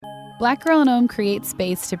Black Girl in Om creates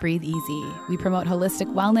space to breathe easy. We promote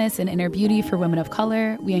holistic wellness and inner beauty for women of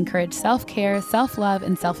color. We encourage self-care, self-love,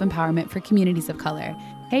 and self-empowerment for communities of color.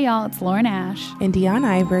 Hey y'all, it's Lauren Ash. And Deanna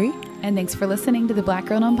Ivory. And thanks for listening to the Black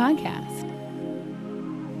Girl in Om podcast.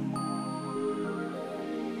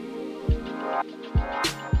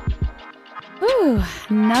 Ooh,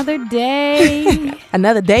 another day.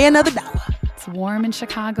 Another day, another dollar. It's warm in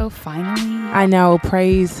Chicago, finally. I know,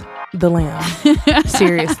 praise the Lamb.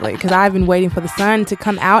 Seriously, because I've been waiting for the sun to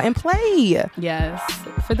come out and play. Yes.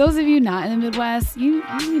 For those of you not in the Midwest, you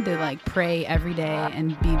need to pray every day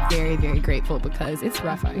and be very, very grateful because it's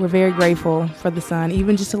rough out here. We're very grateful for the sun,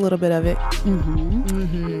 even just a little bit of it. Mm-hmm.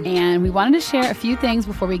 Mm-hmm. And we wanted to share a few things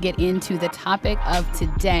before we get into the topic of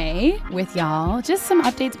today with y'all. Just some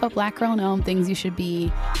updates about Black Girl in Om, things you should be,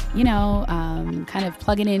 kind of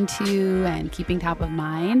plugging into and keeping top of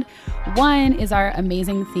mind. One is our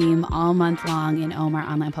amazing theme all month long in Om, our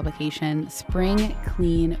online publication, Spring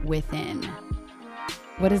Clean Within.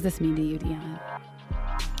 What does this mean to you, Deanna?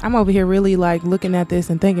 I'm over here really looking at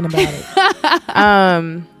this and thinking about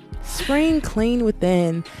it. Spring Clean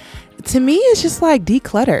Within. To me, it's just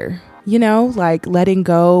declutter, letting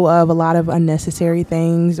go of a lot of unnecessary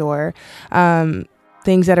things or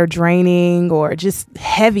things that are draining or just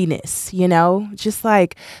heaviness, just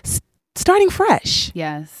starting fresh.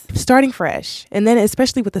 Yes. Starting fresh. And then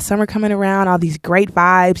especially with the summer coming around, all these great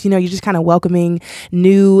vibes, you're just kind of welcoming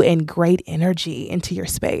new and great energy into your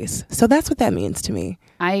space. So that's what that means to me.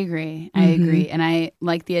 I agree. I agree. And I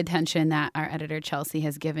like the attention that our editor Chelsea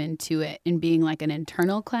has given to it in being an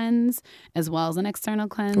internal cleanse as well as an external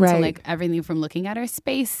cleanse. Right. So everything from looking at our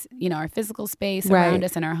space, our physical space around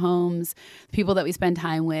us in our homes, people that we spend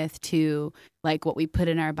time with, to what we put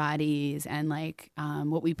in our bodies and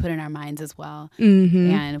what we put in our minds as well.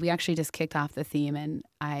 Mm-hmm. And we actually just kicked off the theme, and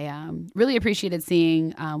I really appreciated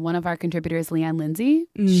seeing one of our contributors, Leanne Lindsay.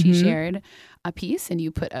 Mm-hmm. She shared a piece and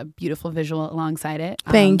you put a beautiful visual alongside it.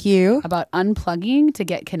 Thank you. About unplugging to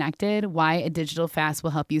get connected, why a digital fast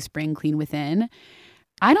will help you spring clean within.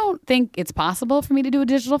 I don't think it's possible for me to do a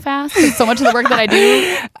digital fast. It's so much of the work that I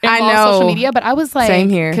do involves social media, but I was Same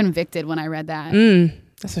here. Convicted when I read that.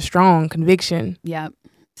 That's a strong conviction. Yep.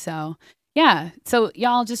 So yeah. So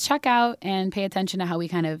y'all just check out and pay attention to how we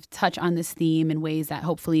kind of touch on this theme in ways that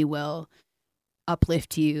hopefully will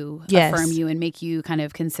uplift you, affirm you, and make you kind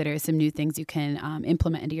of consider some new things you can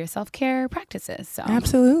implement into your self-care practices. So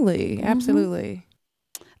absolutely. Mm-hmm. Absolutely.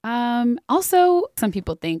 Also, some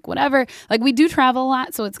people think whatever, we do travel a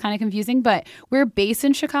lot, so it's kind of confusing, but we're based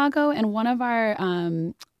in Chicago, and one of our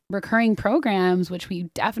recurring programs, which we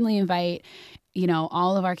definitely invite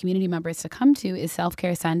all of our community members to come to, is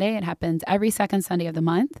Self-Care Sunday. It happens every second Sunday of the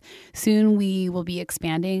month. Soon we will be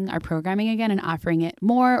expanding our programming again and offering it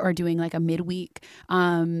more, or doing a midweek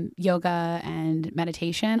yoga and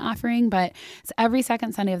meditation offering. But it's every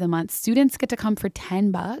second Sunday of the month. Students get to come for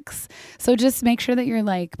 $10. So just make sure that you're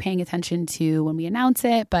paying attention to when we announce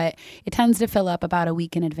it. But it tends to fill up about a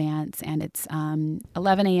week in advance, and it's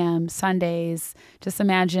 11 a.m. Sundays. Just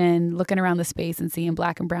imagine looking around the space and seeing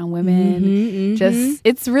Black and brown women. Mm-hmm. I'm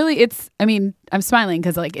smiling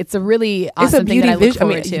because it's a really awesome thing that I look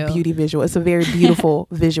forward to. Beauty visual. It's a very beautiful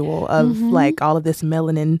visual of all of this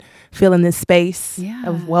melanin filling this space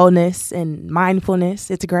of wellness and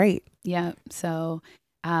mindfulness. It's great. Yeah. So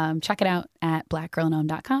check it out at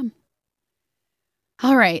blackgirlinom.com.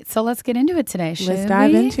 All right. So let's get into it today, shall we? Let's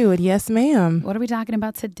dive into it. Yes, ma'am. What are we talking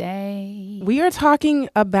about today? We are talking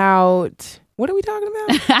about... What are we talking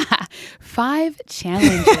about? 5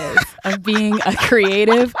 challenges of being a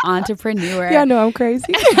creative entrepreneur. Yeah, I know I'm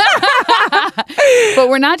crazy. But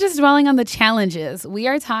we're not just dwelling on the challenges. We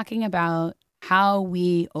are talking about how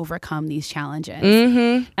we overcome these challenges.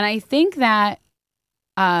 Mm-hmm. And I think that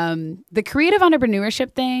the creative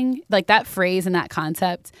entrepreneurship thing, that phrase and that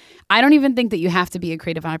concept, I don't even think that you have to be a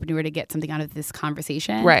creative entrepreneur to get something out of this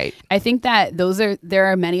conversation. Right. I think that there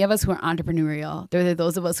are many of us who are entrepreneurial. There are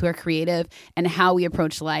those of us who are creative and how we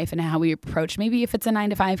approach life and how we approach maybe if it's a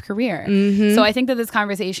 9-to-5 career. Mm-hmm. So I think that this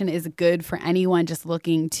conversation is good for anyone just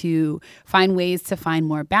looking to find ways to find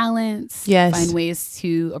more balance. Yes. Find ways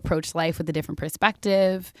to approach life with a different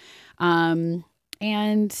perspective. And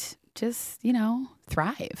just,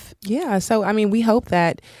 thrive. Yeah. So, we hope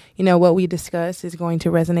that, what we discuss is going to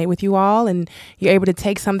resonate with you all, and you're able to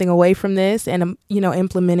take something away from this and,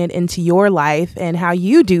 implement it into your life and how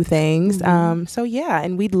you do things. Mm-hmm.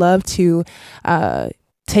 And we'd love to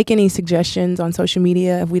take any suggestions on social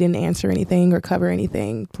media. If we didn't answer anything or cover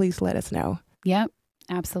anything, please let us know. Yep,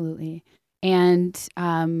 absolutely. And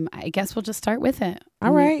I guess we'll just start with it.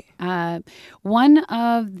 All right. One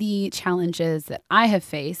of the challenges that I have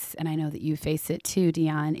faced, and I know that you face it too,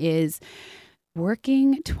 Dion, is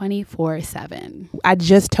working 24/7. I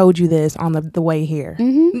just told you this on the way here.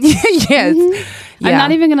 Mm-hmm. Yes. Mm-hmm. I'm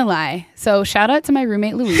not even going to lie. So shout out to my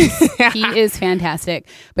roommate, Luis. He is fantastic,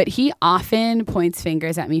 but he often points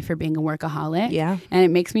fingers at me for being a workaholic. Yeah. And it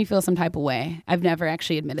makes me feel some type of way. I've never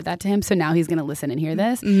actually admitted that to him. So now he's going to listen and hear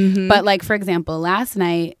this. Mm-hmm. But like, for example,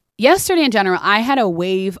 yesterday in general, I had a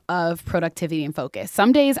wave of productivity and focus.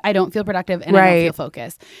 Some days I don't feel productive and I don't feel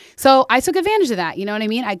focused. So I took advantage of that. You know what I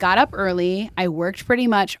mean? I got up early. I worked pretty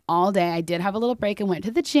much all day. I did have a little break and went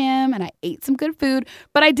to the gym and I ate some good food.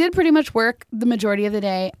 But I did pretty much work the majority of the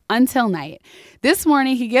day until night. This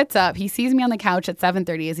morning, he gets up. He sees me on the couch at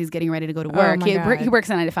 7:30 as he's getting ready to go to work. Oh he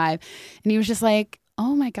works a 9 to 5. And he was just like,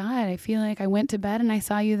 oh my God, I feel like I went to bed and I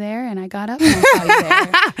saw you there and I got up and I saw you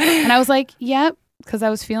there. And I was like, yep. Because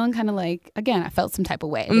I was feeling kind of like, again, I felt some type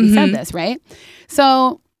of way when he said this, right?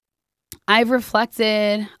 So I've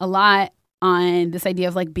reflected a lot on this idea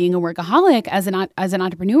of like being a workaholic as an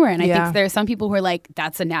entrepreneur. And I think there are some people who are like,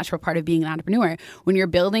 that's a natural part of being an entrepreneur. When you're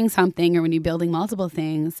building something or when you're building multiple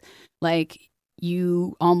things, like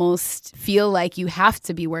you almost feel like you have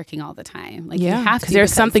to be working all the time. Like you have to. Because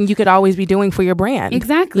there's something you could always be doing for your brand.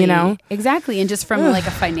 Exactly. You know? Exactly. And just from like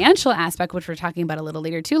a financial aspect, which we're talking about a little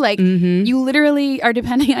later too, like you literally are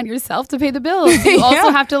depending on yourself to pay the bills. You also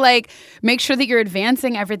have to like make sure that you're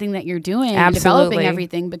advancing everything that you're doing and developing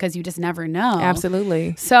everything because you just never know.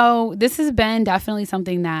 Absolutely. So this has been definitely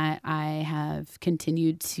something that I have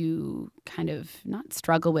continued to kind of not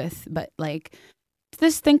struggle with, but like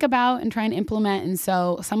just think about and try and implement. And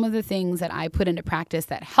so some of the things that I put into practice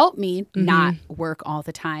that help me not work all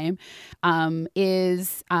the time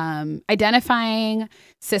is identifying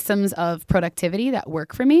systems of productivity that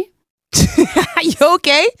work for me. You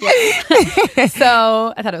okay? Yeah.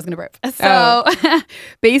 So I thought I was going to burp. So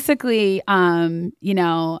basically, I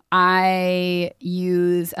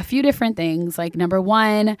use a few different things. Like number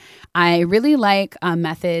one, I really like a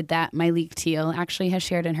method that Myleik Teal actually has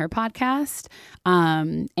shared in her podcast.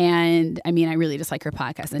 And I mean, I really just like her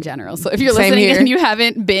podcast in general. So if you're listening and you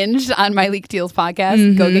haven't binged on Myleik Teal's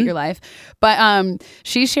podcast, go get your life. But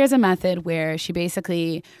she shares a method where she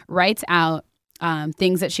basically writes out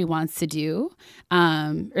things that she wants to do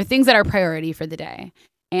or things that are priority for the day.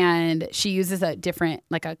 And she uses a different,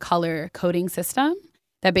 like a color coding system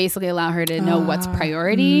that basically allow her to know what's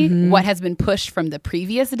priority, what has been pushed from the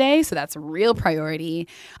previous day. So that's real priority.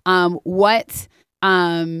 What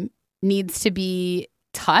needs to be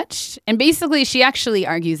touched. And basically, she actually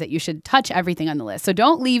argues that you should touch everything on the list. So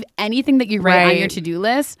don't leave anything that you write on your to-do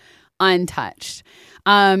list untouched.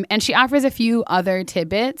 And she offers a few other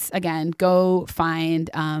tidbits. Again, go find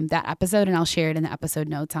that episode and I'll share it in the episode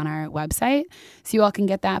notes on our website so you all can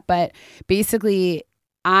get that. But basically,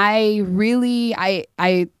 I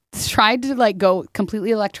tried to like go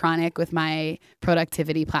completely electronic with my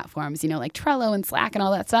productivity platforms, like Trello and Slack and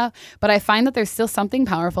all that stuff. But I find that there's still something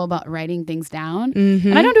powerful about writing things down.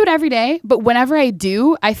 And I don't do it every day, but whenever I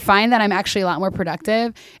do, I find that I'm actually a lot more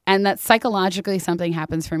productive and that psychologically something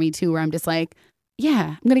happens for me too, where I'm just like,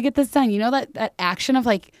 yeah, I'm going to get this done. That action of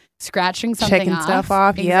like scratching something checking off. stuff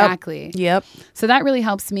off. Exactly. Yep. So that really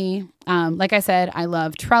helps me. Like I said, I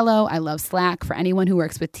love Trello. I love Slack. For anyone who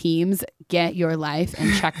works with teams, get your life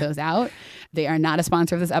and check those out. They are not a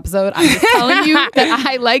sponsor of this episode. I'm just telling you that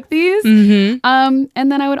I like these. And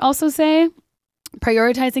then I would also say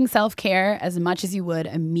prioritizing self-care as much as you would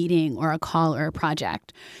a meeting or a call or a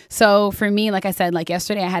project. So for me, like I said, like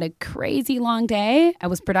yesterday, I had a crazy long day. I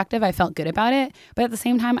was productive. I felt good about it. But at the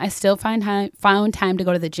same time, I still found time to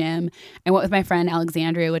go to the gym. I went with my friend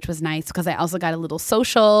Alexandria, which was nice because I also got a little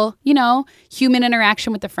social, human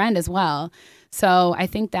interaction with a friend as well. So I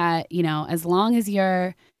think that, as long as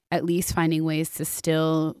you're at least finding ways to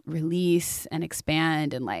still release and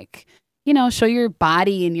expand and like, show your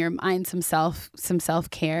body and your mind some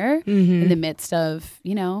self-care in the midst of,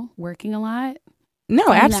 working a lot. No,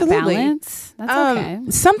 absolutely. That balance, that's okay.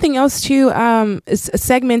 Something else too, is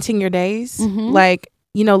segmenting your days. Like,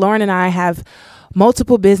 Lauren and I have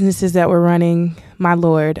multiple businesses that we're running. My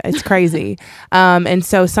Lord, it's crazy. And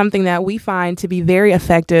so something that we find to be very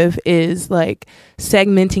effective is like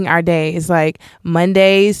segmenting our days. Like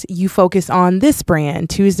Mondays, you focus on this brand.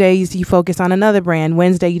 Tuesdays, you focus on another brand.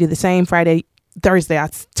 Wednesday, you do the same. Thursday, I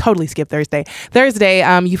totally skipped Thursday.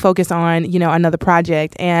 Thursday, you focus on, another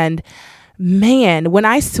project. And man, when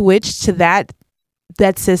I switched to that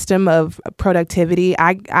system of productivity,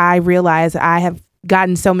 I realized I have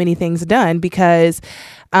gotten so many things done because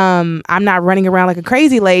I'm not running around like a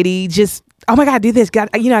crazy lady just oh my God, do this.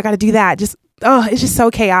 I got to do that. Just, it's just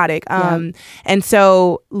so chaotic. And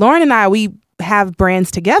so Lauren and I, we have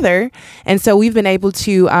brands together. And so we've been able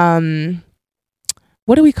to,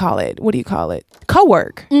 what do we call it?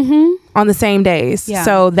 Co-work on the same days. Yeah.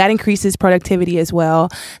 So that increases productivity as well.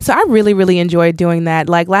 So I really, really enjoyed doing that.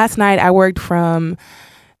 Like last night I worked from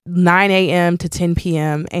 9 a.m. to 10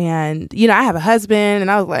 p.m. And, I have a husband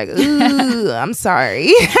and I was like, ooh, I'm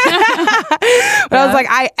sorry. But I was like,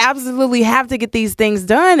 I absolutely have to get these things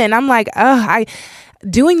done. And I'm like,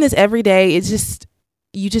 doing this every day, it's just,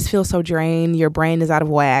 you just feel so drained. Your brain is out of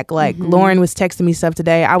whack. Like Lauren was texting me stuff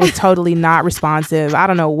today. I was totally not responsive. I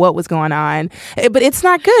don't know what was going on, but it's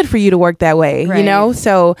not good for you to work that way,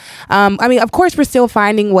 So, of course, we're still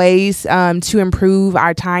finding ways to improve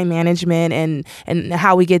our time management and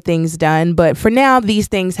how we get things done. But for now, these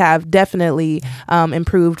things have definitely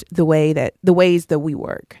improved the ways that we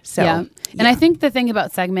work. So, and I think the thing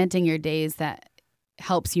about segmenting your days that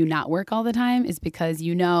helps you not work all the time is because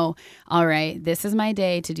all right, this is my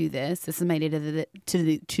day to do this. This is my day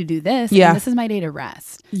to do this. Yeah. And this is my day to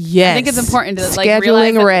rest. Yes. I think it's important to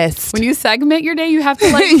scheduling rest. When you segment your day, you have to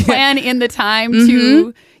plan in the time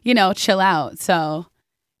to, chill out. So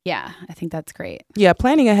yeah, I think that's great. Yeah.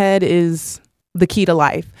 Planning ahead is the key to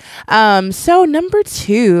life. So number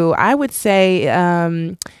 2, I would say,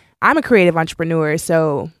 I'm a creative entrepreneur.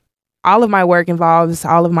 So all of my work involves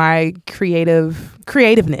all of my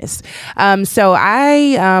creativeness. So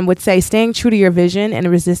I would say staying true to your vision and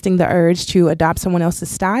resisting the urge to adopt someone else's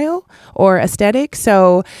style or aesthetic.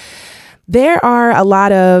 So there are a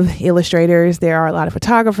lot of illustrators, there are a lot of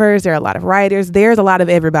photographers, there are a lot of writers, there's a lot of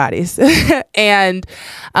everybody's. And,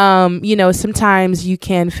 sometimes you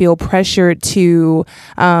can feel pressured to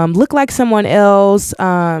look like someone else,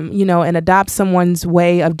 and adopt someone's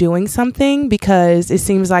way of doing something because it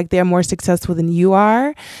seems like they're more successful than you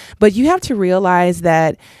are. But you have to realize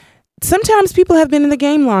that sometimes people have been in the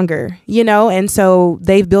game longer, and so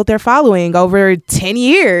they've built their following over 10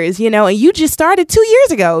 years, and you just started 2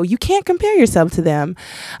 years ago. You can't compare yourself to them.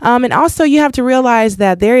 And also you have to realize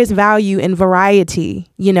that there is value in variety,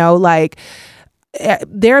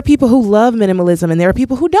 there are people who love minimalism and there are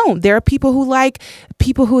people who don't. There are people who like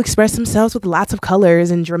people who express themselves with lots of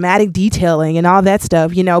colors and dramatic detailing and all that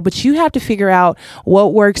stuff, but you have to figure out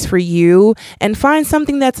what works for you and find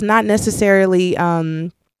something that's not necessarily,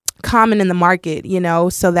 common in the market,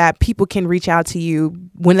 so that people can reach out to you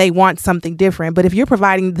when they want something different. But if you're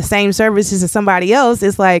providing the same services as somebody else,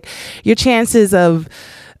 it's like your chances of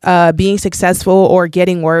being successful or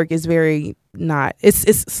getting work is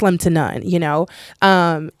it's slim to none,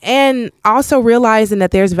 and also realizing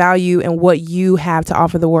that there's value in what you have to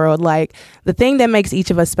offer the world. Like the thing that makes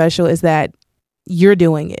each of us special is that you're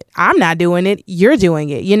doing it. I'm not doing it. You're doing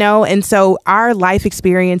it, And so our life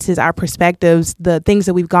experiences, our perspectives, the things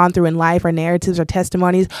that we've gone through in life, our narratives, our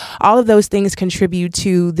testimonies, all of those things contribute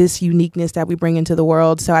to this uniqueness that we bring into the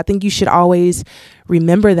world. So I think you should always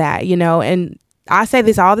remember that, and I say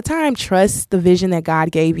this all the time, trust the vision that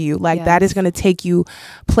God gave you. That is going to take you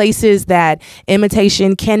places that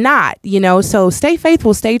imitation cannot, so stay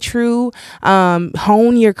faithful, stay true,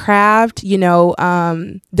 hone your craft,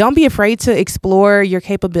 don't be afraid to explore your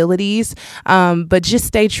capabilities, but just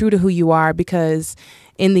stay true to who you are, because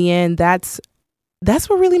in the end, that's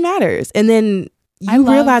what really matters. And then you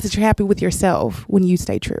realize that you're happy with yourself when you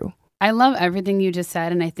stay true. I love everything you just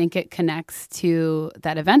said, and I think it connects to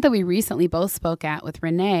that event that we recently both spoke at with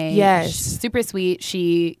Renee. Yes. She's super sweet.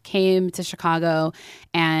 She came to Chicago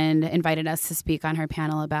and invited us to speak on her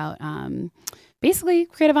panel about basically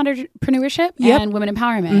creative entrepreneurship and women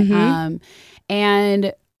empowerment.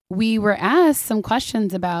 And we were asked some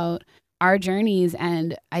questions about our journeys.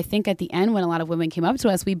 And I think at the end, when a lot of women came up to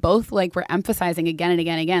us, we both were emphasizing again and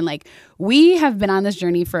again and again, we have been on this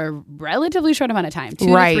journey for a relatively short amount of time, 2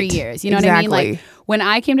 to 3 years. You know what I mean? When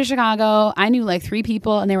I came to Chicago, I knew 3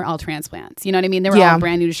 people and they were all transplants. You know what I mean? They were all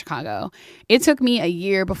brand new to Chicago. It took me a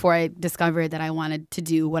year before I discovered that I wanted to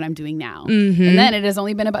do what I'm doing now. And then it has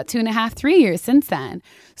only been about 2.5, 3 years since then.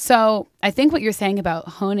 So I think what you're saying about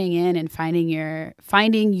honing in and finding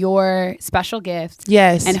your special gift,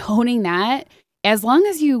 and honing that, as long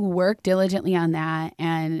as you work diligently on that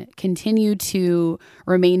and continue to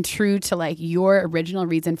remain true to your original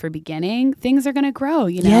reason for beginning, things are going to grow,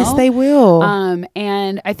 Yes, they will.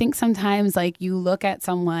 And I think sometimes you look at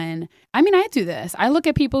someone, I do this. I look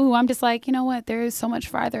at people who I'm just you know what, they're so much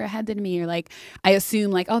farther ahead than me. Or I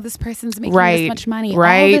assume oh, this person's making this much money. All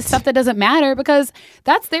this stuff that doesn't matter because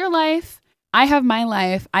that's their life. I have my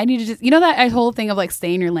life. I need to just, that whole thing of like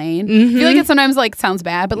stay in your lane. I feel like it sometimes like sounds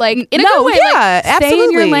bad, but like in a good way, like stay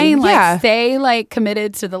in your lane, like stay like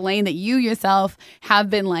committed to the lane that you yourself have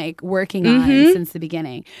been like working on since the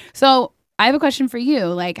beginning. So I have a question for you.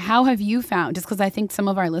 Like, how have you found, just because I think some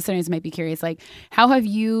of our listeners might be curious, like, how have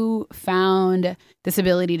you found this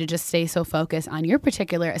ability to just stay so focused on your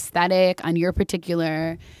particular aesthetic, on your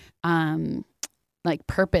particular like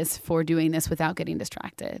purpose for doing this without getting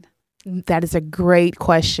distracted? That is a great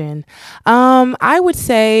question. I would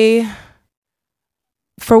say,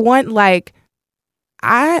 for one, like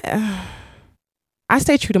I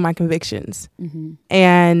stay true to my convictions,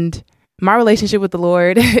 and my relationship with the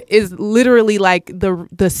Lord is literally like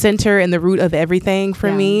the center and the root of everything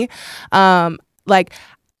for me. Like,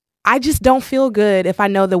 I just don't feel good if I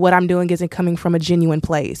know that what I'm doing isn't coming from a genuine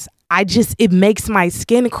place. It makes my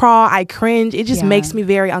skin crawl. I cringe. It just makes me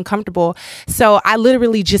very uncomfortable. So I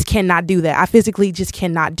literally just cannot do that. I physically just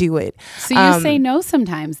cannot do it. So you say no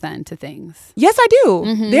sometimes then to things? Yes, I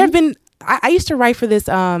do. There have been, I used to write for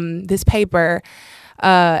this paper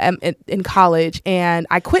in college, and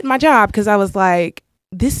I quit my job because I was like,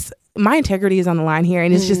 my integrity is on the line here,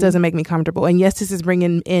 and it just doesn't make me comfortable. And yes, this is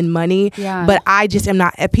bringing in money, but I just am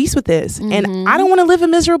not at peace with this. And I don't want to live a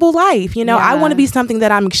miserable life. I want to be something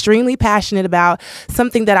that I'm extremely passionate about,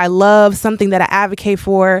 something that I love, something that I advocate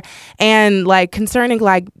for. And like concerning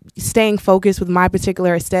like staying focused with my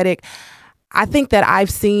particular aesthetic, I think that I've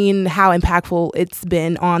seen how impactful it's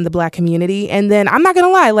been on the Black community. And then I'm not going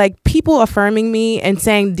to lie, like people affirming me and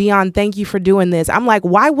saying, Dion, thank you for doing this. I'm like,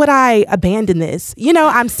 why would I abandon this?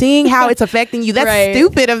 I'm seeing how it's affecting you. That's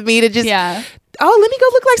stupid of me to just, let me go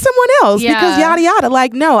look like someone else because yada, yada.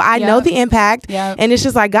 Like, no, I know the impact. And it's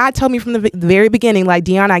just like, God told me from the very beginning, like,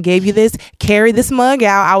 Dion, I gave you this, carry this mug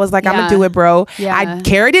out. I was like, I'm going to do it, bro. I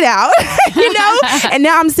carried it out, and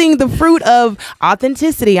now I'm seeing the fruit of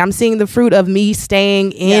authenticity. I'm seeing the fruit of me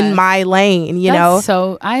staying in my lane,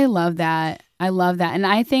 So I love that. And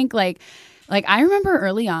I think like I remember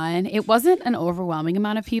early on, it wasn't an overwhelming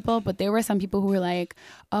amount of people, but there were some people who were like,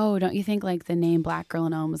 oh, don't you think like the name Black Girl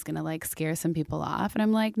in Ohm was going to like scare some people off? And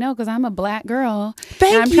I'm like, no, because I'm a Black girl.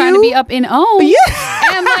 And I'm trying to be up in Ohm.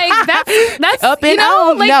 Yeah. And like, that's up in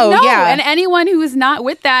Ohm. Like, no. And anyone who is not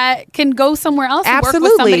with that can go somewhere else and work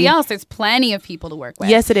with somebody else. There's plenty of people to work with.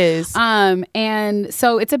 Yes, it is. And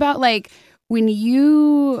so it's about like when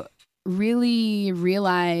you really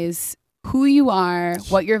realize who you are,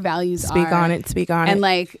 what your values speak are. Speak on it. And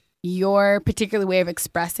like your particular way of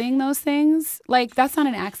expressing those things, like that's not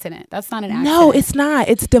an accident. No, it's not.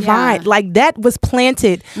 It's divine. Like that was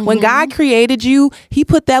planted. When God created you, he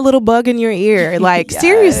put that little bug in your ear. Like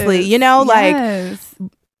seriously, like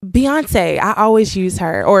Beyonce, I always use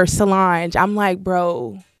her, or Solange. I'm like,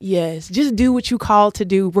 bro, yes, just do what you call to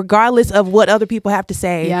do, regardless of what other people have to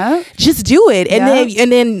say. Yeah, just do it.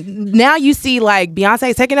 And then now you see like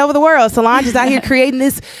Beyonce taking over the world. Solange is out here creating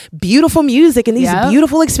this beautiful music and these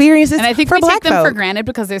beautiful experiences. And I think for we Black take them folk for granted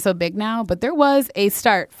because they're so big now. But there was a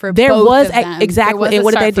start for there both was of them. Exactly. And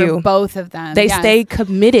what did they do? Both of them. They stayed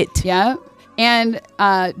committed. Yeah. And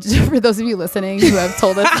for those of you listening who have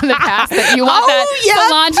told us in the past that you want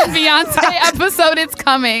Solange and Beyonce episode, it's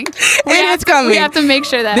coming. It's coming. We have to make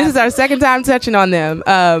sure that this is our second time touching on them.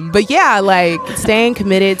 But yeah, like staying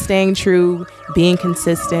committed, staying true, being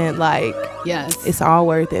consistent. Like, yes, it's all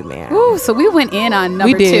worth it, man. Ooh, so we went in on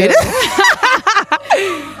number 2.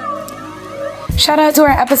 Shout out to our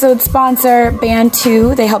episode sponsor, Band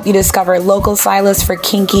 2. They help you discover local stylists for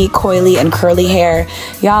kinky, coily, and curly hair.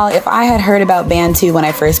 Y'all, if I had heard about Band 2 when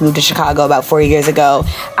I first moved to Chicago about 4 years ago,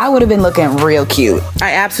 I would have been looking real cute.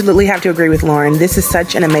 I absolutely have to agree with Lauren. This is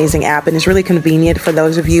such an amazing app, and it's really convenient for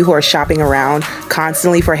those of you who are shopping around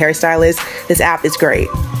constantly for hairstylists. This app is great.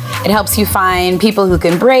 It helps you find people who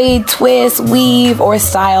can braid, twist, weave, or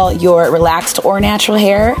style your relaxed or natural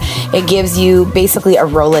hair. It gives you basically a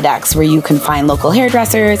Rolodex where you can find local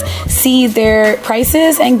hairdressers, see their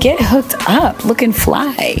prices, and get hooked up looking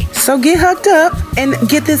fly. So get hooked up and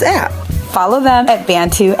get this app. Follow them at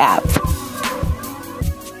Band2 app.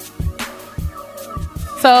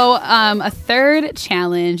 So a third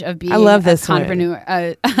challenge of being entrepreneur,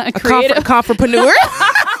 a creative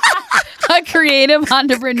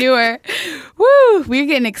entrepreneur. Woo! We're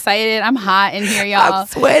getting excited. I'm hot in here, y'all. I'm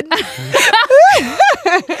sweating.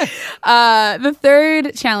 The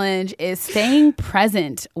third challenge is staying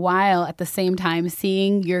present while at the same time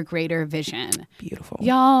seeing your greater vision. Beautiful.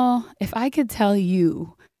 Y'all, if I could tell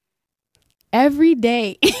you every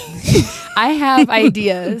day I have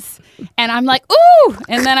ideas and I'm like, ooh,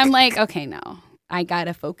 and then I'm like, okay, no, I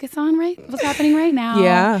gotta focus on what's happening right now.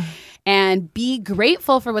 Yeah. and be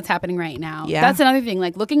grateful for what's happening right now. Yeah. That's another thing.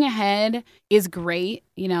 Like looking ahead is great.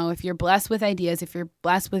 You know, if you're blessed with ideas, if you're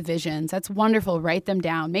blessed with visions, that's wonderful. Write them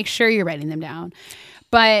down. Make sure you're writing them down.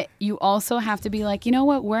 But you also have to be like, you know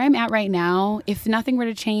what, where I'm at right now, if nothing were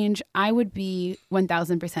to change, I would be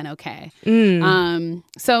 1000% okay.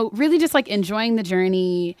 So really just like enjoying the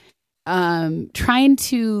journey, trying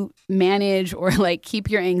to manage or like keep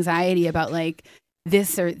your anxiety about like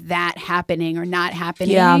this or that happening or not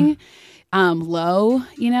happening low,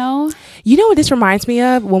 you know? You know what this reminds me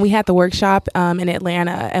of? When we had the workshop in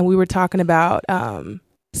Atlanta and we were talking about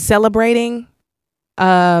celebrating.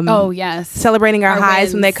 Celebrating our highs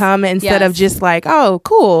wins when they come instead of just like, oh,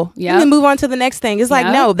 cool. Yep. And then move on to the next thing. It's like,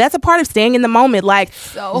 no, that's a part of staying in the moment. Like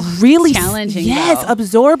so really challenging. Yes.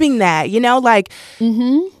 Absorbing that, you know, like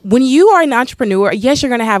when you are an entrepreneur, yes, you're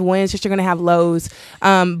going to have wins, yes, you're going to have lows.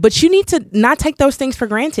 But you need to not take those things for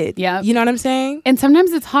granted. Yeah. You know what I'm saying? And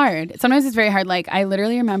sometimes it's hard. Sometimes it's very hard. Like I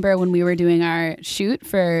literally remember when we were doing our shoot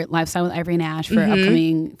for Lifestyle with Ivory Nash for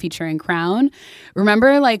upcoming featuring Crown.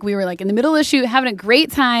 Remember, like we were like in the middle of the shoot having a great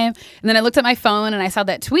time, and then I looked at my phone and I saw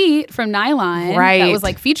that tweet from Nylon that was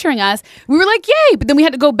like featuring us. We were like, yay! But then we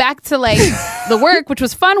had to go back to like the work, which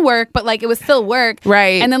was fun work, but like it was still work,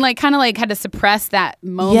 right? And then like kind of like had to suppress that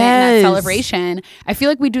moment, and that celebration. I feel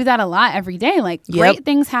like we do that a lot every day. Like great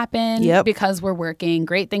things happen because we're working.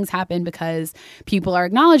 Great things happen because people are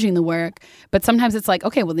acknowledging the work. But sometimes it's like,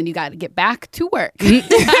 okay, well then you got to get back to work.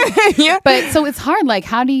 But so it's hard. Like,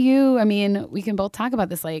 how do you? I mean, we can both talk about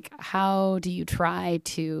this. Like, how do you try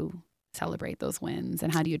to celebrate those wins,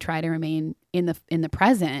 and how do you try to remain in the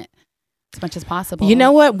present as much as possible? You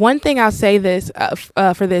know what? One thing I'll say this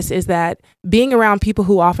for this is that being around people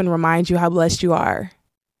who often remind you how blessed you are,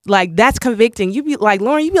 like that's convicting. You be like,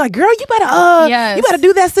 Lauren, you be like, girl, you better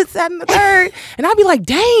do that, sit, that, and the third. And I'll be like,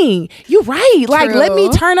 dang, you're right. Like, let me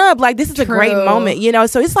turn up. Like, this is a great moment, you know?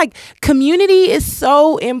 So it's like community is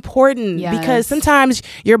so important because sometimes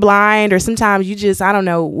you're blind or sometimes you just, I don't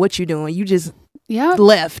know what you're doing. You just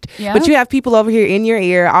left. But you have people over here in your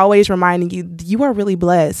ear always reminding you, you are really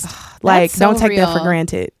blessed. Like, don't take that for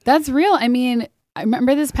granted. That's real. I mean, I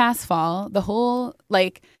remember this past fall, the whole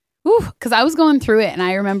like, because I was going through it, and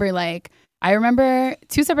I remember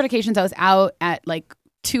 2 separate occasions I was out at like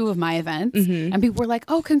 2 of my events, and people were like,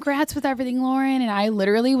 "Oh, congrats with everything, Lauren," and I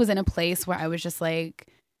literally was in a place where I was just like,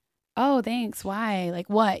 "Oh, thanks. Why? Like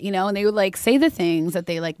what? You know?" And they would like say the things that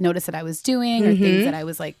they like noticed that I was doing or things that I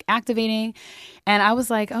was like activating. And I was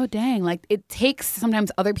like, oh, dang, like it takes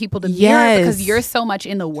sometimes other people to mirror because you're so much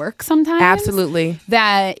in the work sometimes. Absolutely.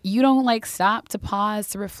 That you don't like stop to pause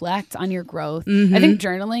to reflect on your growth. I think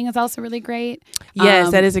journaling is also really great. Yes,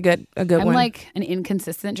 that is a good one. I'm like an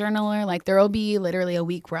inconsistent journaler. Like there will be literally a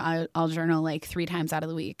week where I'll journal like 3 times out of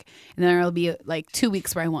the week. And then there will be like 2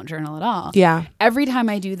 weeks where I won't journal at all. Yeah. Every time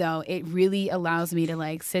I do though, it really allows me to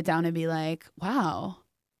like sit down and be like, wow,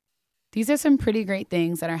 these are some pretty great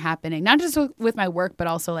things that are happening, not just with my work, but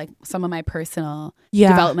also like some of my personal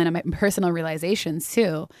development and my personal realizations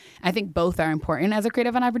too. I think both are important as a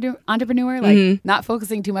creative entrepreneur, like not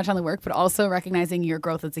focusing too much on the work, but also recognizing your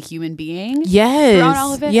growth as a human being. Yes. Throughout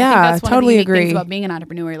all of it. Yeah, I think that's one totally of the unique agree. things about being an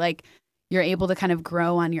entrepreneur. Like you're able to kind of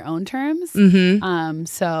grow on your own terms.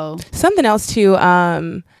 So something else too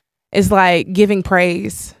is like giving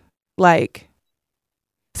praise. Like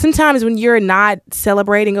sometimes when you're not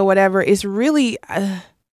celebrating or whatever, it's really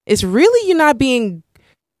you're not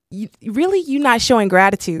showing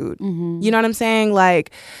gratitude. You know what I'm saying?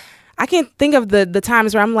 Like I can't think of the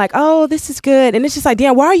times where I'm like, oh, this is good. And it's just like,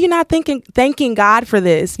 damn, why are you not thanking God for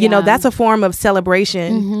this? You know, that's a form of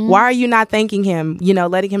celebration. Why are you not thanking him? You know,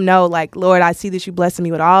 letting him know like, Lord, I see that you blessing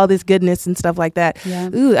me with all this goodness and stuff like that.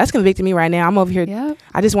 Ooh, that's convicting me right now. I'm over here.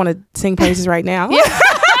 I just want to sing praises right now.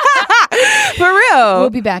 For real. We'll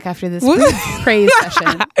be back after this praise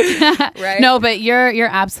session. Right? No, but you're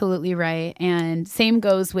absolutely right. And same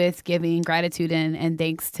goes with giving gratitude and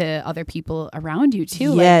thanks to other people around you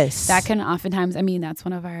too. Yes. Like, that can oftentimes, I mean, that's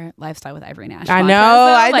one of our Lifestyle with Ivory Nash. I mantras,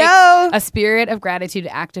 know. I know. A spirit of gratitude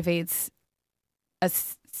activates a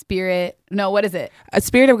spirit. No, what is it? A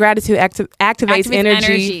spirit of gratitude activates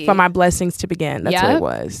energy for my blessings to begin. That's what it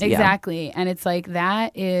was. Exactly. And it's like,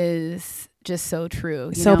 that is just so true.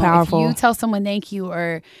 You so know, powerful. If you tell someone thank you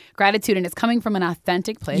or gratitude and it's coming from an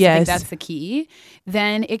authentic place, I think that's the key,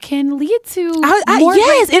 then it can lead to more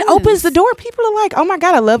it opens the door. People are like, oh my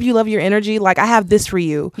God, I love your energy. Like I have this for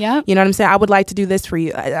you. Yeah. You know what I'm saying? I would like to do this for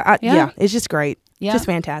you. Yeah. It's just great. Yeah. Just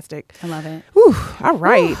fantastic. I love it. Whew, all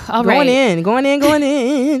right. All going in.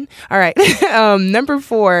 All right. Number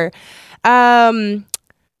 4.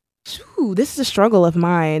 This is a struggle of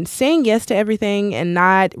mine. Saying yes to everything and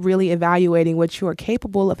not really evaluating what you are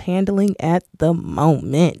capable of handling at the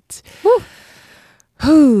moment. Whew.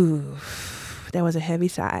 That was a heavy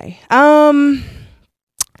sigh.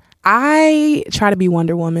 I try to be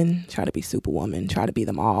Wonder Woman, try to be Superwoman, try to be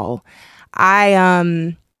them all.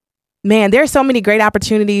 Man, there's so many great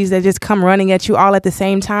opportunities that just come running at you all at the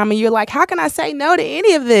same time. And you're like, how can I say no to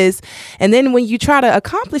any of this? And then when you try to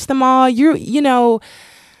accomplish them all, you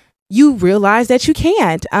realize that you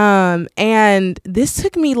can't. And this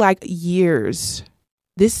took me like years.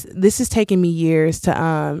 This is taking me years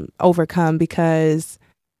to overcome because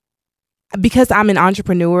I'm an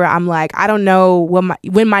entrepreneur. I'm like, I don't know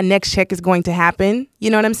when my next check is going to happen. You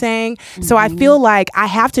know what I'm saying? Mm-hmm. So I feel like I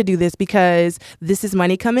have to do this because this is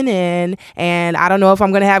money coming in, and I don't know if I'm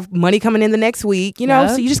going to have money coming in the next week,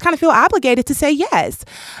 so you just kind of feel obligated to say yes.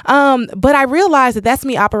 But I realize that that's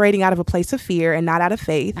me operating out of a place of fear and not out of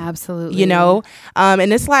faith. Absolutely.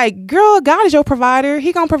 And it's like, girl, God is your provider.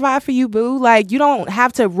 He going to provide for you, boo. Like, you don't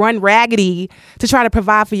have to run raggedy to try to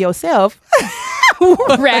provide for yourself.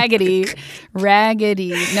 raggedy,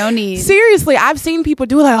 no need. Seriously, I've seen people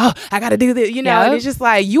do like, oh, I gotta do this, and it's just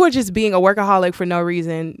like, you are just being a workaholic for no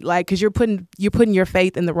reason, like, because you're putting your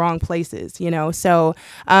faith in the wrong places, so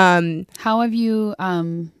how have you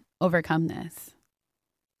overcome this?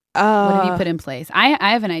 What have you put in place?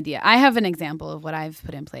 I have an idea. I have an example of what I've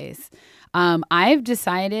put in place. I've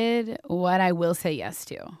decided what I will say yes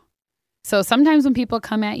to. So sometimes when people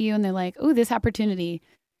come at you and they're like, oh, this opportunity,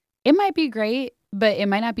 it might be great, but it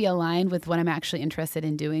might not be aligned with what I'm actually interested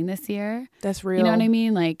in doing this year. That's real. You know what I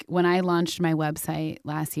mean? Like, when I launched my website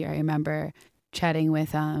last year, I remember chatting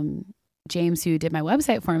with James, who did my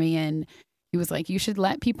website for me, and he was like, you should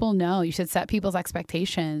let people know. You should set people's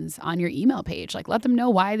expectations on your email page. Like, let them know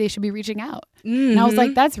why they should be reaching out. Mm-hmm. And I was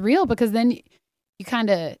like, that's real, because then you kind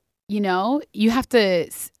of, you have to,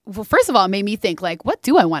 well, first of all, it made me think, like, what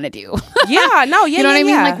do I want to do? You know what I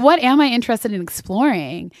mean? Like, what am I interested in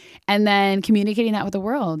exploring? And then communicating that with the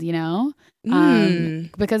world, because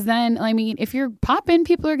then, I mean, if you're popping,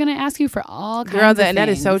 people are going to ask you for all kinds of things. That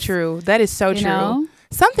is so true. That is so true.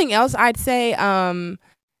 Something else I'd say,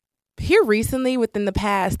 here recently, within the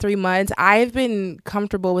past 3 months, I've been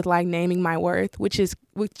comfortable with like naming my worth, which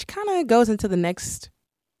kind of goes into the next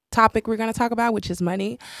topic we're going to talk about, which is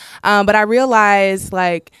money. But I realized,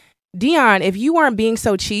 like, Dion, if you weren't being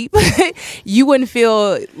so cheap, you wouldn't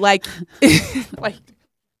feel like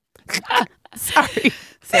sorry.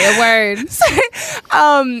 Say a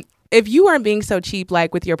word. If you weren't being so cheap,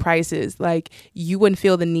 like, with your prices, like, you wouldn't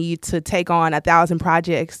feel the need to take on 1,000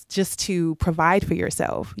 projects just to provide for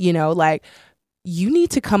yourself. Like, you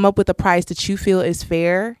need to come up with a price that you feel is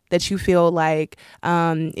fair, that you feel like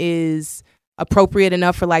is appropriate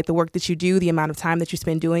enough for like the work that you do, the amount of time that you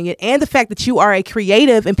spend doing it, and the fact that you are a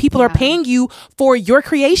creative and people are paying you for your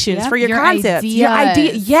creations, for your concepts, your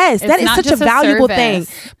idea. Yes, that is such a valuable thing.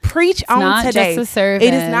 Preach on today.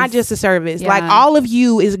 It is not just a service. Like, all of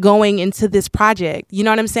you is going into this project. You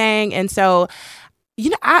know what I'm saying? And so,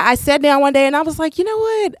 I sat down one day and I was like, you know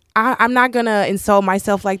what? I'm not going to insult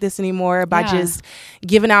myself like this anymore by just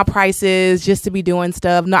giving out prices just to be doing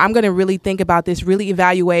stuff. No, I'm going to really think about this, really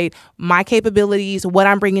evaluate my capabilities, what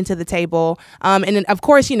I'm bringing to the table. And then, of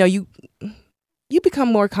course, you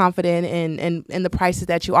become more confident in the prices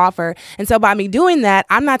that you offer. And so by me doing that,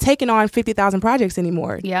 I'm not taking on 50,000 projects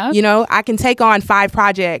anymore. Yeah. I can take on 5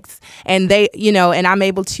 projects and they, and I'm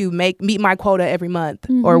able to meet my quota every month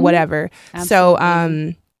or whatever.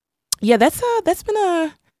 Absolutely. So, that's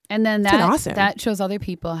been and then been awesome. That shows other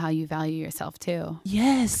people how you value yourself too.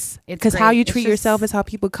 Yes. Because how you treat yourself is how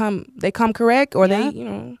people come correct or they,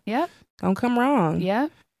 don't come wrong. Yeah.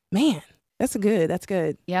 Man, that's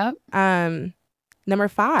good. Yep. Number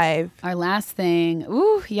 5. Our last thing.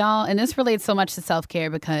 Ooh, y'all. And this relates so much to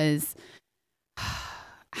self-care because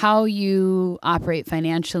how you operate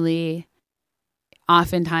financially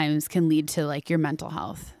oftentimes can lead to like your mental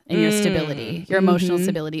health and your stability, your emotional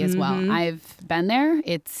stability as well. I've been there.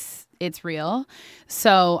 It's real.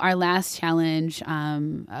 So our last challenge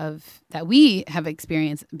that we have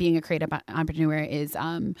experienced being a creative entrepreneur is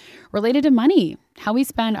related to money, how we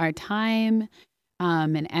spend our time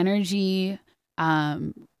and energy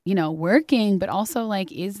working, but also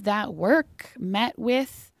like, is that work met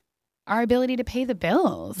with our ability to pay the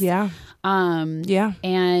bills? Yeah. And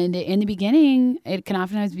in the beginning, it can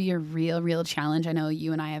oftentimes be a real challenge. I know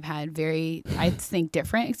you and I have had I think,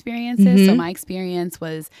 different experiences. So my experience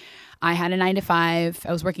was I had a 9-to-5.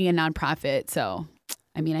 I was working in a nonprofit. So,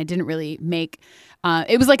 I mean, I didn't really make,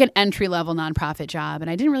 it was like an entry level nonprofit job and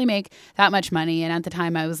I didn't really make that much money. And at the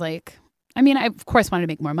time I was like, I mean, I of course wanted to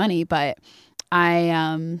make more money, but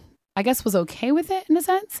I guess was okay with it in a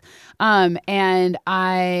sense. And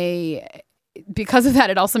because of that,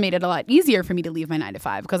 it also made it a lot easier for me to leave my 9 to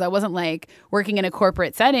 5 because I wasn't like working in a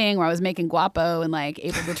corporate setting where I was making guapo and like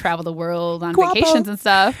able to travel the world on vacations and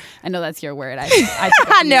stuff. I know that's your word.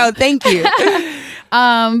 I know. Thank you.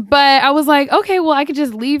 But I was like, okay, well, I could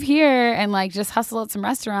just leave here and like just hustle at some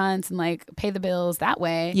restaurants and like pay the bills that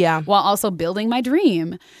way. Yeah. While also building my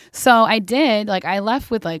dream. So I did. Like I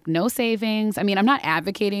left with like no savings. I mean, I'm not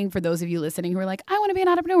advocating for those of you listening who are like, I want to be an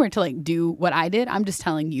entrepreneur to like do what I did. I'm just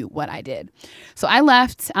telling you what I did. So I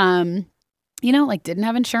left, like didn't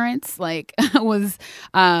have insurance, like was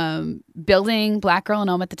building Black Girl in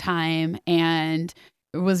Home at the time and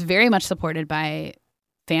was very much supported by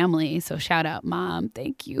family. So shout out, Mom.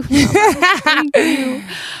 Thank you. Thank you.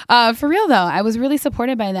 For real, though, I was really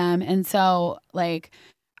supported by them. And so like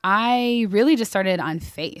I really just started on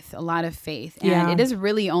faith, a lot of faith. And it is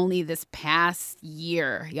really only this past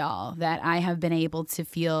year, y'all, that I have been able to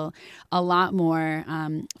feel a lot more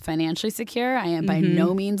financially secure. I am by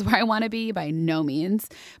no means where I want to be, by no means.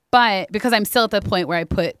 But because I'm still at the point where I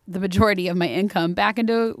put the majority of my income back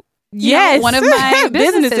into one of my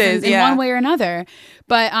businesses in one way or another.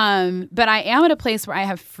 But I am at a place where I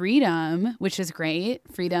have freedom, which is great.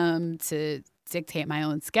 Freedom to dictate my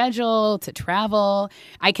own schedule, to travel.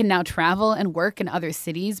 I can now travel and work in other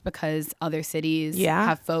cities because other cities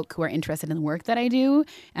have folk who are interested in the work that I do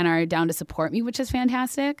and are down to support me, which is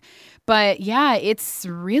fantastic. But yeah, it's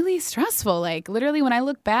really stressful. Like literally when I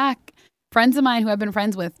look back, friends of mine who I've been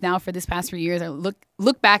friends with now for this past 3 years, I look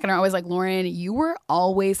back and are always like, Lauren, you were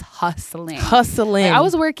always hustling. Like, I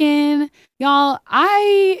was working, y'all.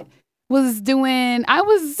 I was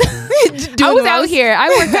out here. I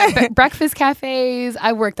worked at breakfast cafes.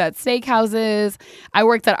 I worked at steakhouses. I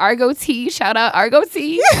worked at Argo Tea. Shout out Argo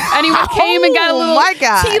Tea. Anyone came and got a little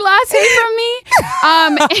tea latte from me.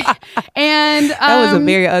 And that was a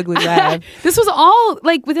very ugly laugh. This was all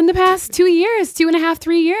like within the past 2 years, 2.5,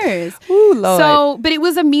 3 years. Ooh, Lord. So, but it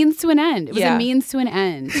was a means to an end. It was a means to an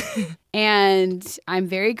end. And I'm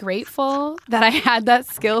very grateful that I had that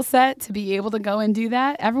skill set to be able to go and do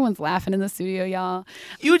that. Everyone's laughing in the studio, y'all.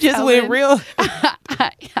 You just went real.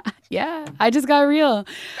 Yeah, I just got real.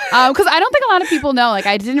 Because I don't think a lot of people know. Like,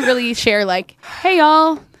 I didn't really share, like, hey,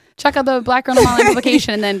 y'all, check out the Black Girl in Home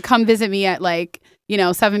publication and then come visit me at, like,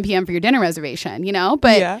 7 p.m. for your dinner reservation,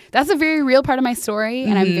 But that's a very real part of my story.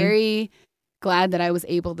 And I'm very glad that I was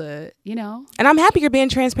able to, And I'm happy you're being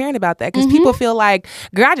transparent about that because people feel like,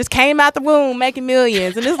 girl, I just came out the womb making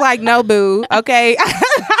millions. And it's like, no, boo. Okay.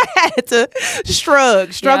 I had to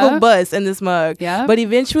struggle bust in this mug. Yeah. But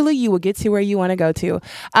eventually you will get to where you want to go to.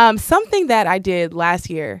 Something that I did last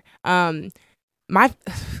year, so I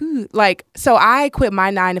quit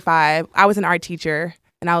my 9 to 5. I was an art teacher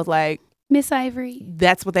and I was like, Miss Ivory.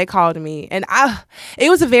 That's what they called me. And it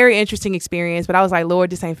was a very interesting experience, but I was like, Lord,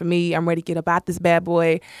 this ain't for me. I'm ready to get about this bad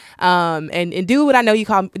boy and do what I know you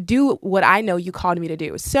called me to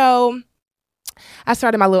do. So I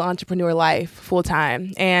started my little entrepreneur life full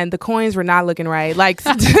time and the coins were not looking right. Like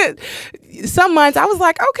some months I was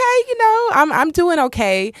like, okay, I'm doing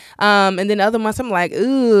okay. And then other months I'm like,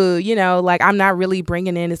 ooh, like I'm not really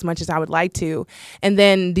bringing in as much as I would like to. And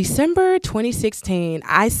then December 2016,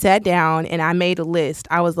 I sat down and I made a list.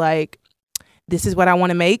 I was like, this is what I want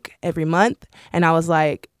to make every month. And I was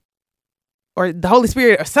like, or the Holy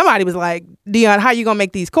Spirit or somebody was like, Dion, how you going to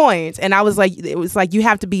make these coins? And I was like, it was like, you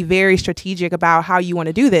have to be very strategic about how you want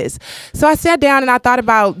to do this. So I sat down and I thought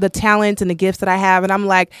about the talents and the gifts that I have. And I'm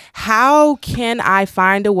like, how can I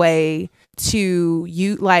find a way to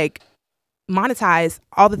monetize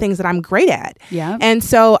all the things that I'm great at? Yeah. And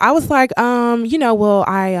so I was like, I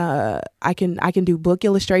can do book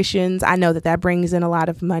illustrations. I know that brings in a lot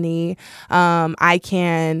of money. I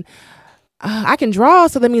can draw,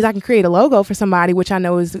 so that means I can create a logo for somebody, which I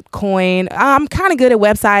know is coin. I'm kind of good at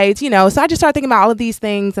websites, So I just started thinking about all of these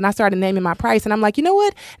things, and I started naming my price. And I'm like, you know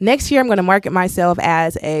what? Next year, I'm going to market myself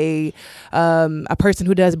as a person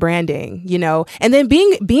who does branding, And then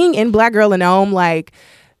being in Black Girl in Home, like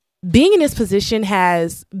being in this position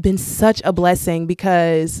has been such a blessing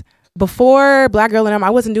because before Black Girl in Home,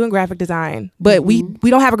 I wasn't doing graphic design, but we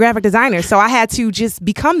don't have a graphic designer. So I had to just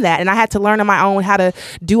become that. And I had to learn on my own how to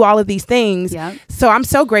do all of these things. Yep. So I'm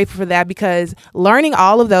so grateful for that because learning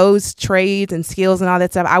all of those trades and skills and all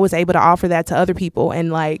that stuff, I was able to offer that to other people and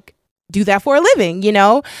like do that for a living,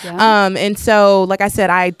 Yeah. And so, like I said,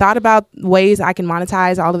 I thought about ways I can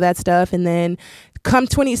monetize all of that stuff. And then come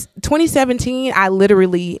 2017, I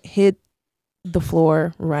literally hit the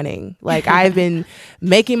floor running. Like I've been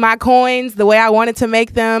making my coins the way I wanted to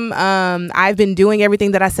make them. I've been doing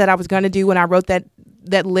everything that I said I was going to do when I wrote that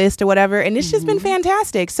list or whatever. And it's just been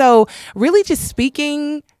fantastic. So really just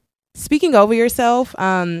speaking over yourself,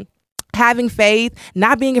 having faith,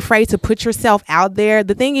 not being afraid to put yourself out there.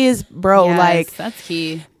 The thing is, bro, like that's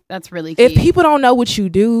key. That's really key. If people don't know what you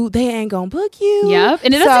do, they ain't gonna book you. Yep.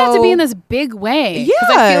 And it doesn't have to be in this big way. Yeah.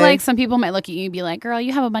 Because I feel like some people might look at you and be like, girl,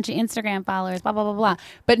 you have a bunch of Instagram followers, blah, blah, blah, blah.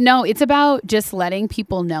 But no, it's about just letting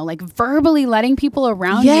people know, like verbally letting people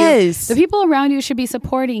around you. The people around you should be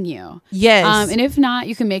supporting you. Yes. And if not,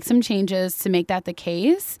 you can make some changes to make that the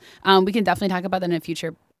case. We can definitely talk about that in a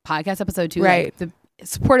future podcast episode too. Right. Like the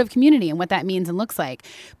supportive community and what that means and looks like.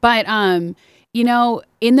 But, you know,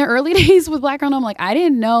 in the early days with Black Girl Gnome, like I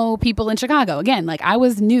didn't know people in Chicago. Again, like I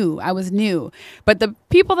was new. But the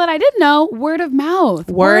people that I did know, word of mouth.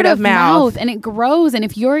 And it grows. And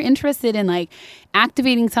if you're interested in like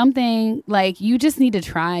activating something, like you just need to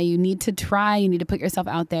try. You need to put yourself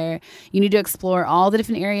out there. You need to explore all the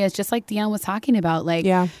different areas, just like Dion was talking about.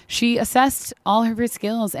 Like she assessed all of her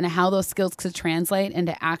skills and how those skills could translate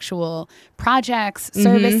into actual projects,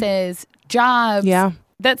 services, jobs.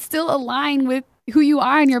 That still align with who you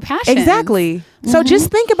are and your passion. Exactly. So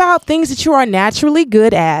just think about things that you are naturally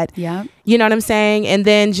good at. Yeah. You know what I'm saying? And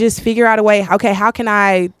then just figure out a way, okay, how can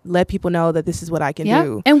I let people know that this is what I can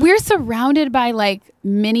do? And we're surrounded by like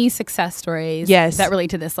many success stories that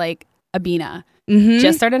relate to this. Like Abina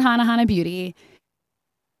just started Hana Beauty.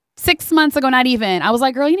 6 months ago, not even. I was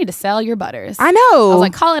like, girl, you need to sell your butters. I know. I was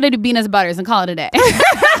like, call it Abina's Butters and call it a day.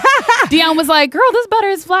 Dion was like, girl, this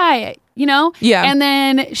butters fly, you know? Yeah. And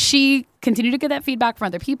then she continued to get that feedback from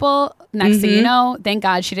other people. Next thing you know, thank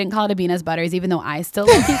God she didn't call it Abina's Butters, even though I still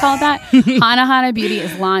low-key call it that. Hana Beauty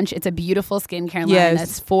is launched. It's a beautiful skincare line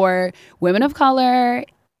that's for women of color,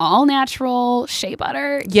 all natural, shea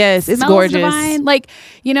butter. Yes, it's gorgeous. Divine. Like,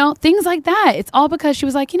 you know, things like that. It's all because she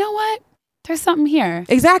was like, you know what? There's something here.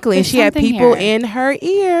 Exactly. And she had people in her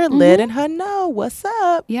ear letting her know what's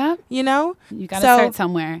up. Yeah. You know? You got to start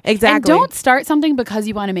somewhere. Exactly. And don't start something because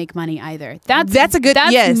you want to make money either. That's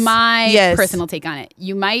my personal take on it.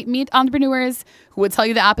 You might meet entrepreneurs who would tell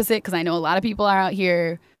you the opposite, because I know a lot of people are out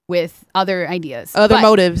here with other ideas. Other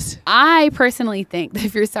motives. I personally think that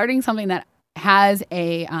if you're starting something that has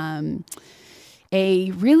a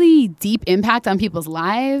really deep impact on people's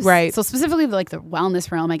lives. Right. So specifically like the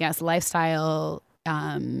wellness realm, I guess, lifestyle,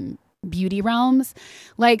 beauty realms,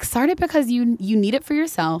 like start it because you need it for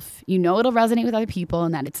yourself. You know it'll resonate with other people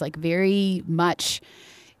and that it's like very much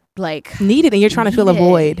like needed and you're trying to fill a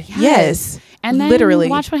void. Yes. And then literally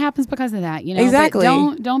watch what happens because of that, you know? Exactly.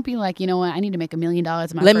 But don't be like, you know what, I need to make $1 million.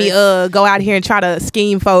 Let me go out here and try to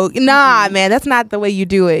scheme folk. Nah, man, that's not the way you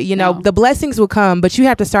do it. You know, the blessings will come, but you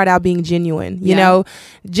have to start out being genuine, you know?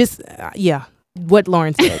 Just, what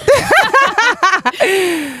Lauren said.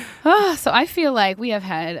 So I feel like we have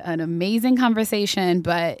had an amazing conversation,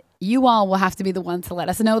 but you all will have to be the ones to let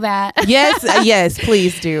us know that. Yes,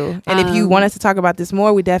 please do. And if you want us to talk about this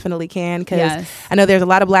more, we definitely can, because I know there's a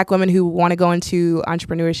lot of Black women who want to go into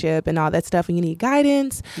entrepreneurship and all that stuff, and you need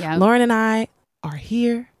guidance. Lauren and I are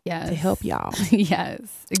here to help y'all. Yes,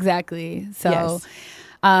 exactly. So,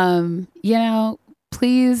 you know,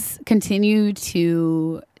 please continue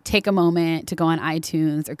to take a moment to go on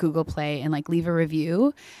iTunes or Google Play and like leave a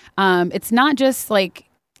review. It's not just like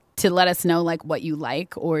to let us know like what you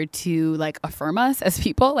like or to like affirm us as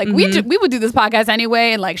people. Like we would do this podcast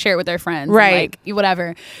anyway and like share it with our friends. Right. And, like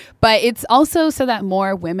whatever. But it's also so that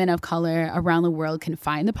more women of color around the world can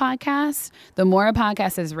find the podcast. The more a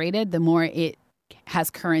podcast is rated, the more it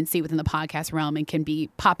has currency within the podcast realm and can be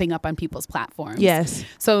popping up on people's platforms. Yes.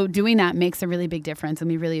 So doing that makes a really big difference and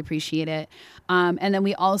we really appreciate it. And then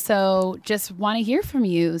we also just want to hear from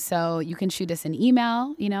you. So you can shoot us an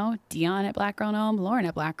email, you know, Dion at Black Girl Gnome, Lauren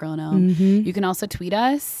at Black Girl Gnome. You can also tweet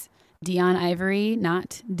us. Dion Ivory,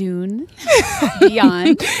 not Dune.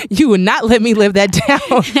 Dion. You would not let me live that down.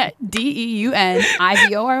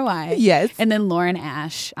 DeunIvory. Yes. And then Lauren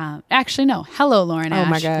Ash. Actually, no. Hello, Lauren Ash. Oh,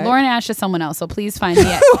 my God. Lauren Ash is someone else, so please find me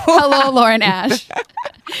at Hello, Lauren Ash.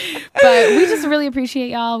 But we just really appreciate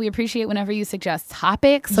y'all. We appreciate whenever you suggest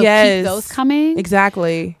topics, so keep those coming.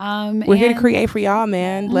 Exactly. We're here to create for y'all,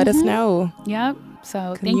 man. Let us know. Yep.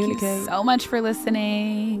 So thank you so much for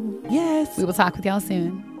listening. Yes. We will talk with y'all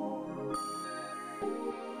soon.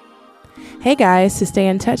 Hey guys, to stay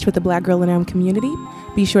in touch with the Black Girl Gnome community,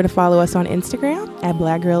 be sure to follow us on Instagram at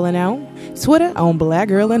Black Girl Gnome, Twitter on Black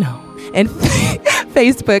Girl Gnome, and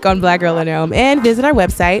Facebook on Black Girl Gnome, and visit our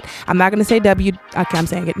website. I'm not going to say okay, I'm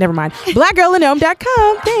saying it. Never mind.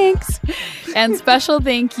 BlackGirlAndGnome.com. Thanks. And special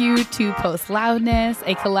thank you to Post Loudness,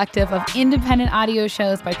 a collective of independent audio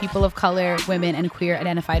shows by people of color, women, and queer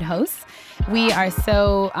identified hosts. We are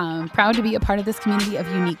so proud to be a part of this community of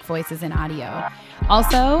unique voices in audio.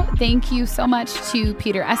 Also, thank you so much to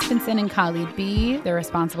Peter Espenson and Khalid B. They're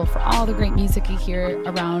responsible for all the great music you hear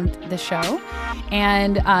around the show.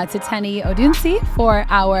 And to Tenny Odunsi for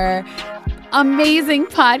our amazing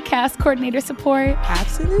podcast coordinator support.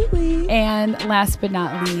 Absolutely. And last but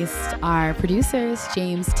not least, our producers,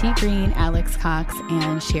 James T. Green, Alex Cox,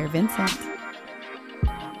 and Cher Vincent.